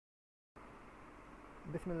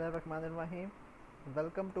Bismillahirrahmanirrahim.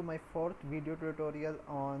 Welcome to my fourth video tutorial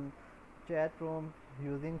on Chatroom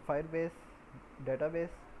using Firebase database.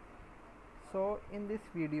 So in this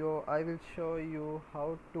video I will show you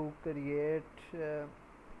how to create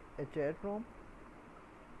a chat room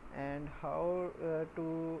and how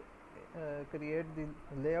to create the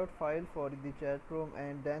layout file for the chat room,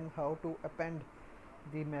 and then how to append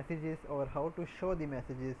the messages or how to show the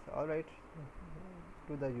messages, alright,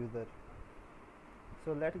 to the user.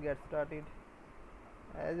 So let's get started.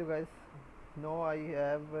 As you guys know, I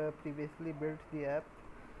have previously built the app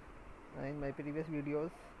in my previous videos.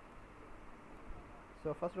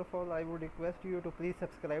 So first of all, I would request you to please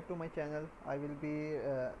subscribe to my channel. I will be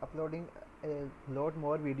uploading a lot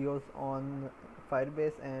more videos on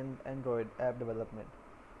Firebase and Android app development.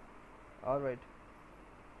 Alright,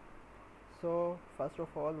 so first of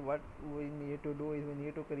all, what we need to do is we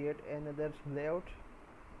need to create another layout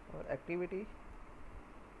or activity.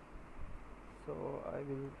 So I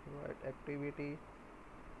will write activity,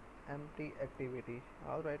 empty activity,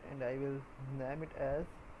 alright, and I will name it as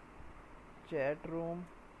Chatroom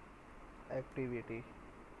Activity.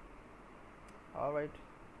 Alright,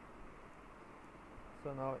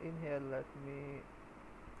 so now in here let me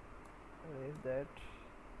erase that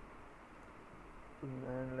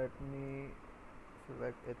and let me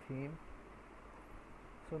select a theme.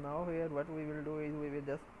 So now here what we will do is we will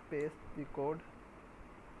just paste the code.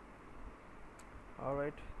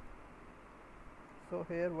 Alright, so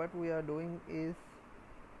here what we are doing is,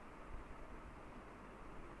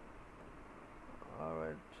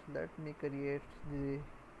 alright, let me create the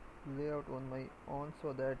layout on my own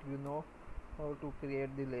so that you know how to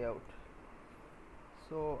create the layout.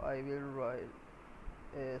 So I will write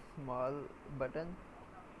a small button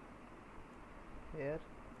here,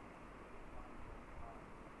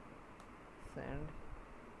 send,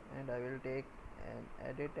 and I will take an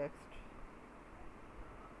edit text.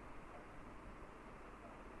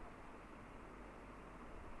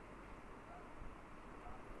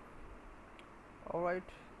 Alright,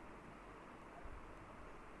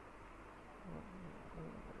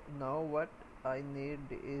 now what I need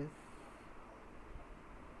is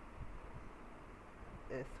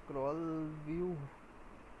a scroll view,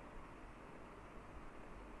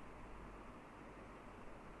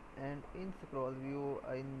 and in scroll view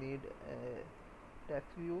I need a text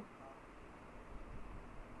view.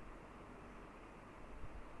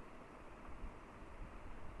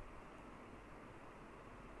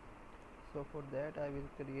 So for that I will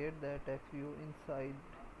create the text view inside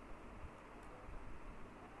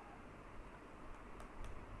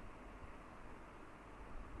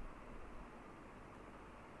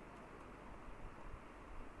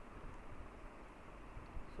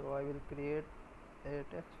so I will create a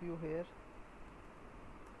text view here.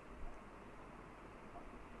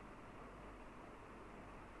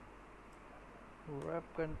 Wrap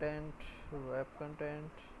content,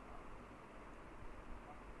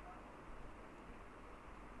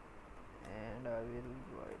 and I will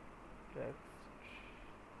write text.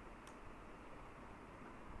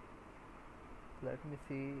 Let me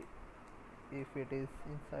see if it is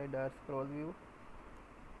inside our scroll view.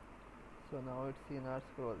 So now it's in our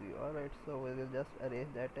scroll view. Alright, so we will just erase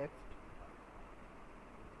that text.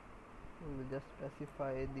 We will just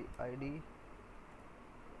specify the ID,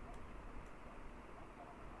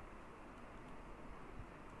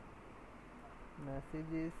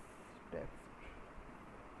 messages, text.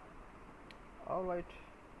 Alright,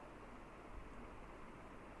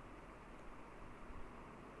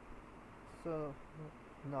 so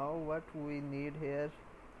now what we need here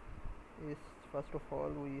is, first of all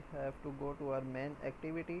we have to go to our main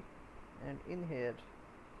activity, and in here,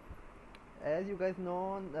 as you guys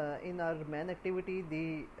know, in our main activity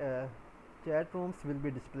the chat rooms will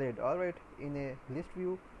be displayed, alright, in a list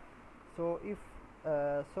view. So if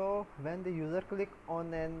so when the user click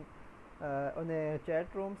on a chat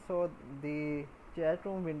room, so the chat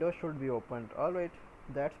room window should be opened, alright,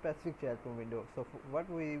 that specific chat room window. So what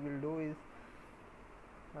we will do is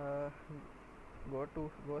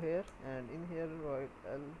go here, and in here write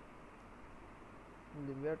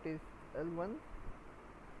what is L1,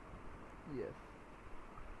 yes,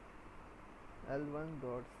 L1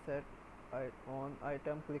 dot set on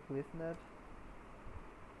item click listener,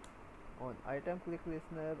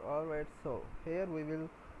 alright. So here we will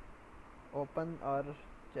open our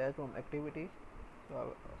chat room activity.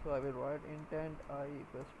 So I will write intent I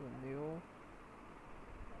equals to new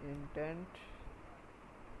intent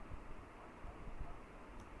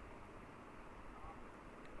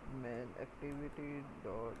main activity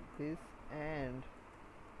dot this and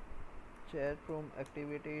chatroom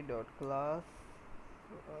activity dot class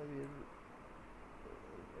So I will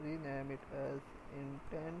rename it as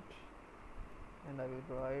intent, and I will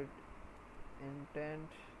write intent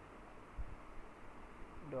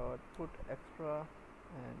dot put extra,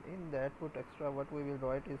 and in that put extra what we will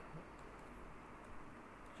write is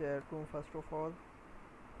chat room first of all,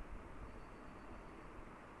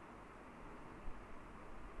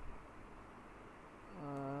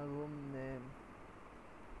 room name.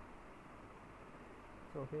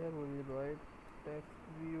 So here we will write text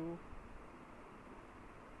view,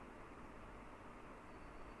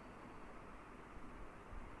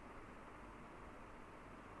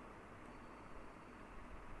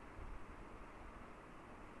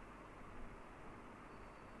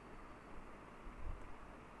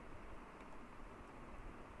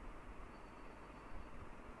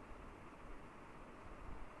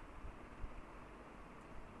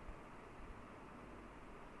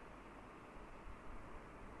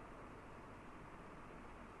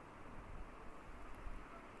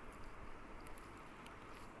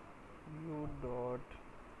 view dot.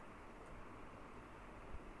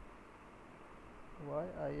 Why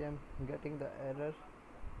I am getting the error?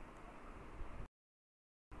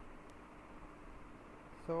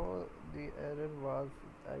 So the error was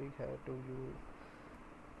I had to use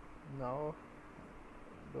now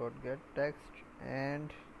dot get text and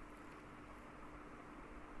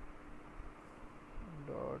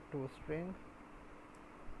dot to string,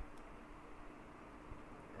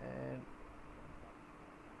 and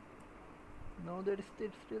now there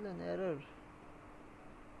is still an error.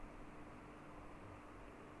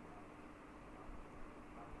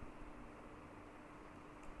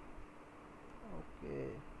 Okay,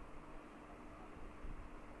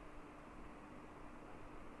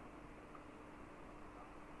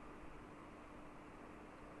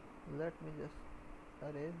 let me just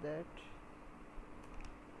erase that.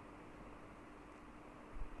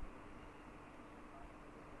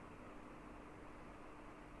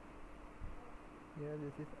 Here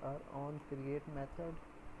this is our on create method.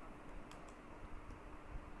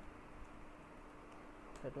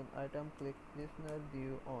 Set on item, click listener,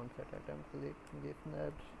 view on set item, click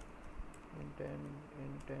listener,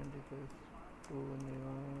 intent equals to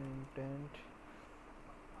new intent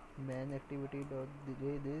main activity dot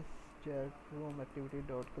this chat room activity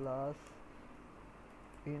dot class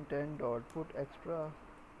intent dot put extra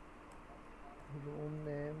room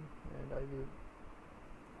name, and I will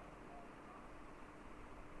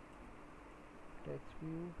text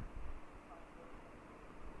view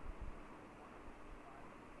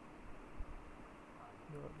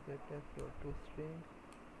dot get text dot to string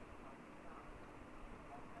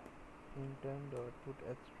intent dot put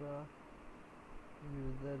extra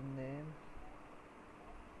username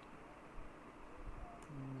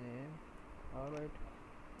name. Alright,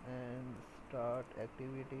 and start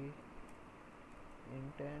activity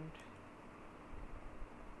intent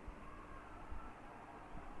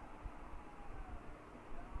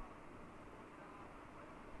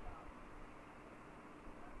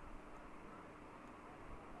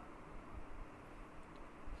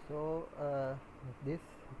so this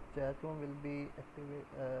chat room will be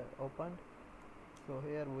opened. So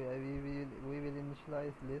here we will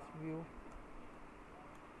initialize list view,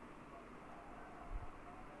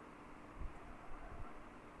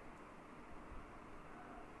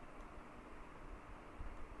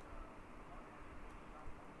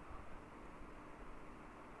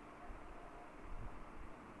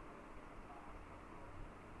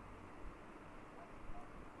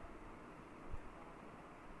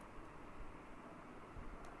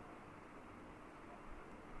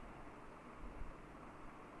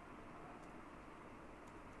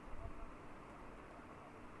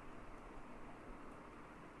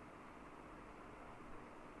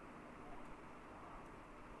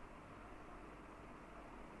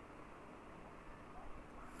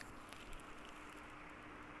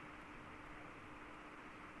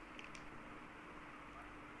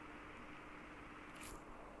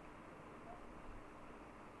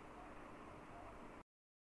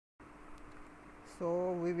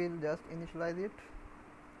 so we will just initialize it.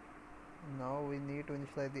 Now we need to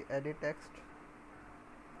initialize the edit text.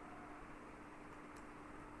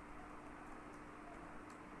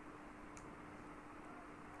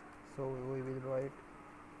 So we will write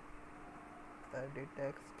edit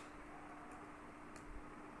text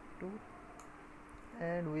 2,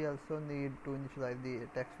 and we also need to initialize the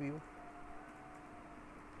text view.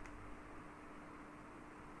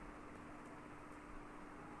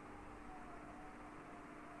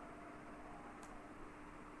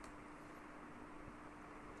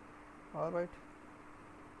 Alright,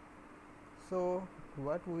 so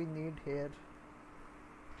what we need here,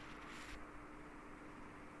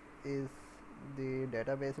 is the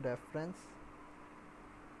database reference.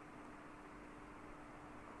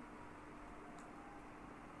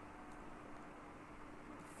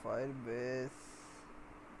 Firebase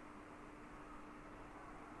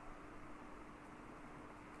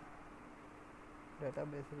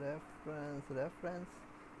database reference,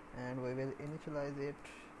 and we will initialize it.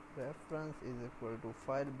 Reference is equal to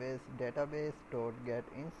Firebase database dot get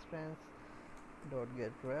instance dot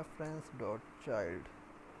get reference dot child.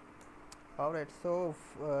 Alright, so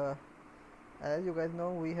as you guys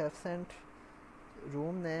know, we have sent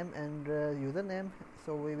room name and username,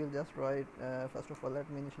 so we will just write first of all, let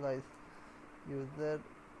me initialize user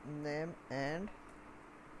name and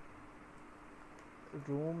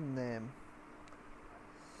room name.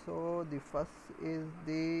 So the first is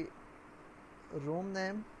the room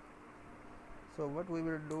name, so what we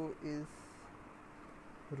will do is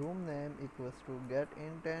room name equals to get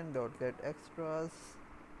intent dot get extras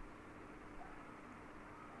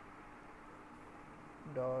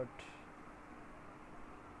dot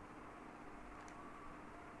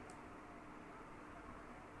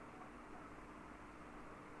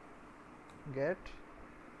get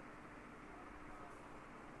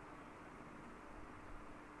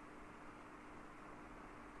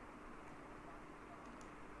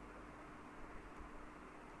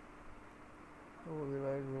so we will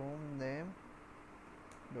write room name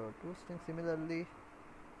dot toString. Similarly,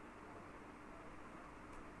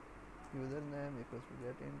 username equals to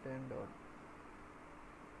get intent dot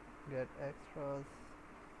get extras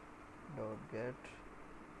dot get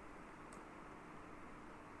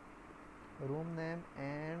room name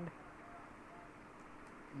and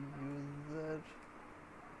user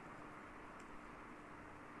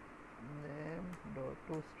name dot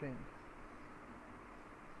toString.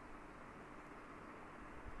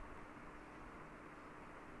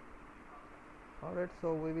 Alright,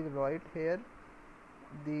 so we will write here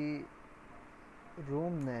the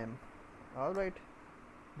room name. Alright,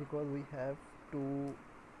 because we have to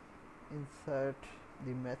insert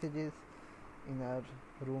the messages in our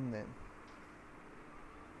room name.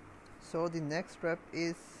 So the next step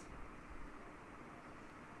is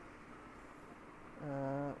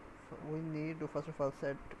we need to first of all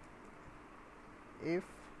set if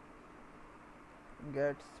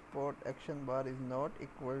get support action bar is not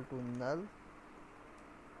equal to null,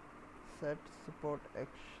 set support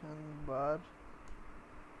action bar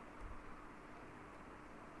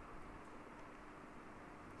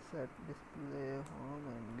set display home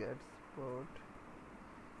and get support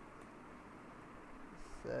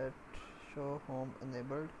set show home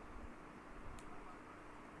enabled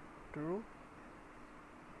true,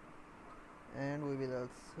 and we will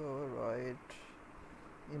also write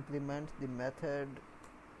implement the method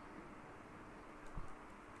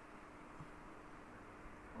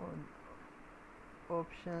on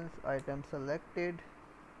options item selected.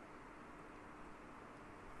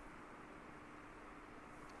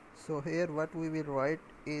 So here what we will write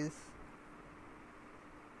is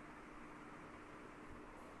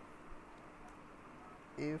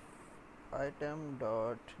if item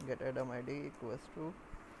dot get item id equals to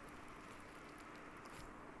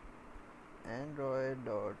android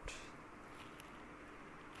dot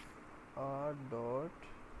r dot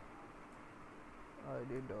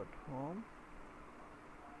id dot home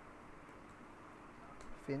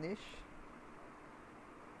finish.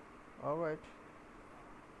 Alright,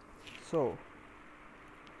 so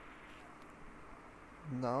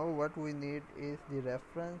now what we need is the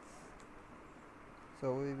reference,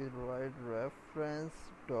 so we will write reference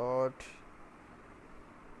dot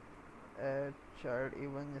add child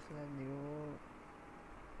event listener new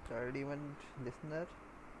child event listener.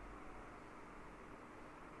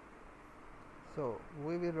 So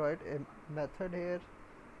we will write a method here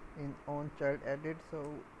in on child edit. So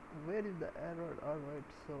where is the error? Alright,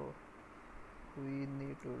 so we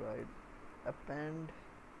need to write append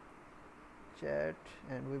chat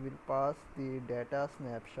and we will pass the data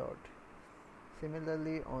snapshot.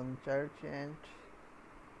 Similarly on child change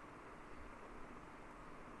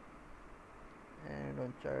and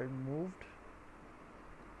on child moved,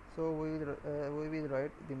 so we will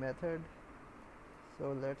write the method.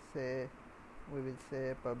 So let's say we will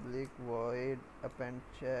say public void append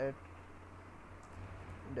chat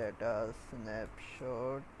data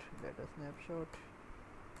snapshot.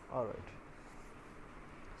 Alright,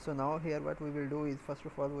 so now here what we will do is first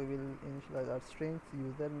of all we will initialize our strings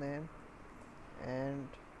username and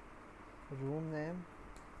room name.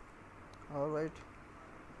 Alright,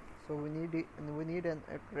 so we need an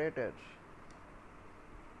operator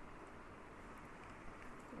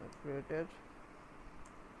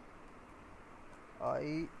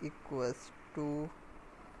I equals to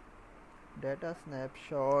data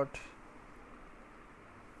snapshot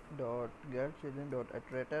dot get children dot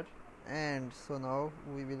iterator. And so now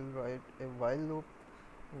we will write a while loop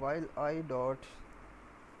while I dot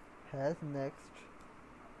has next.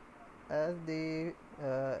 As the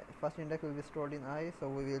first index will be stored in I, so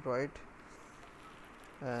we will write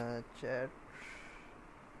chat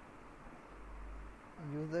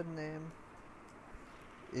username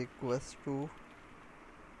equals to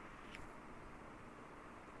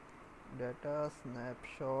data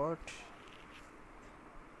snapshot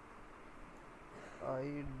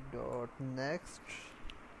I dot next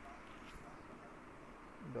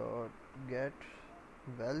dot get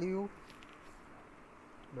value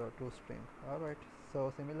dot to string. Alright,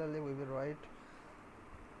 so similarly we will write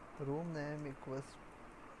room name equals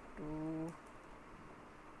to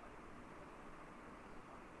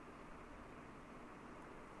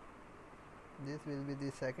this will be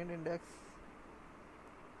the second index.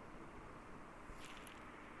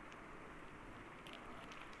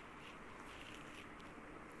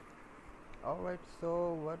 Alright,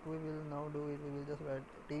 so what we will now do is we will just write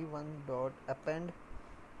t1 dot append,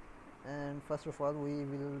 and first of all we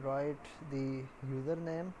will write the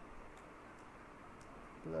username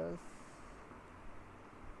plus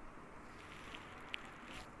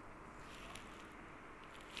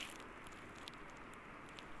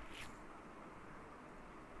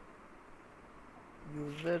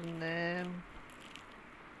username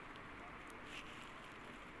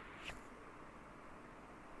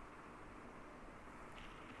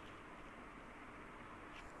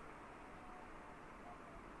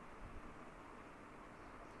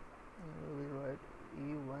we will write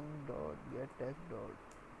e1 dot get text dot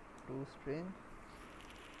to string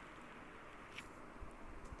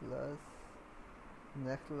plus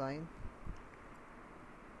next line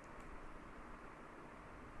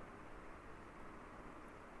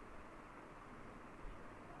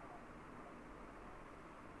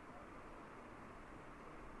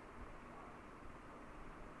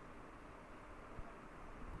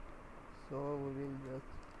so we will just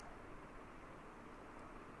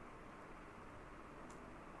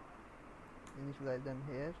initialize them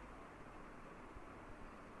here.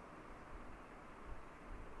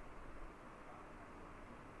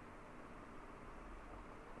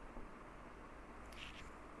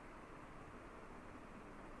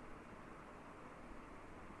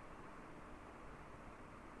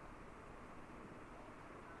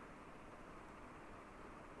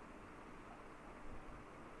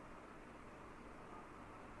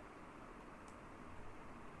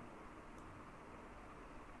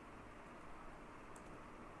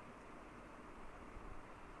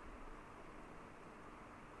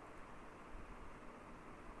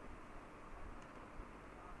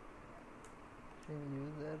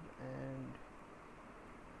 User and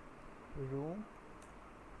room,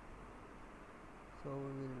 so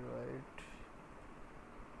we will write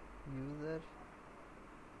user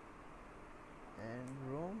and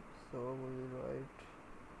room, so we will write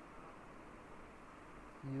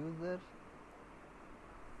user.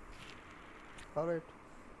 Alright,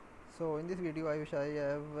 so in this video I wish I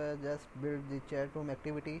have just built the chat room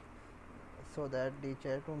activity so that the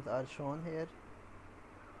chat rooms are shown here.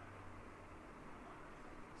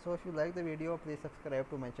 So if you like the video, please subscribe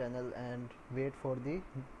to my channel and wait for the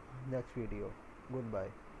next video. Goodbye.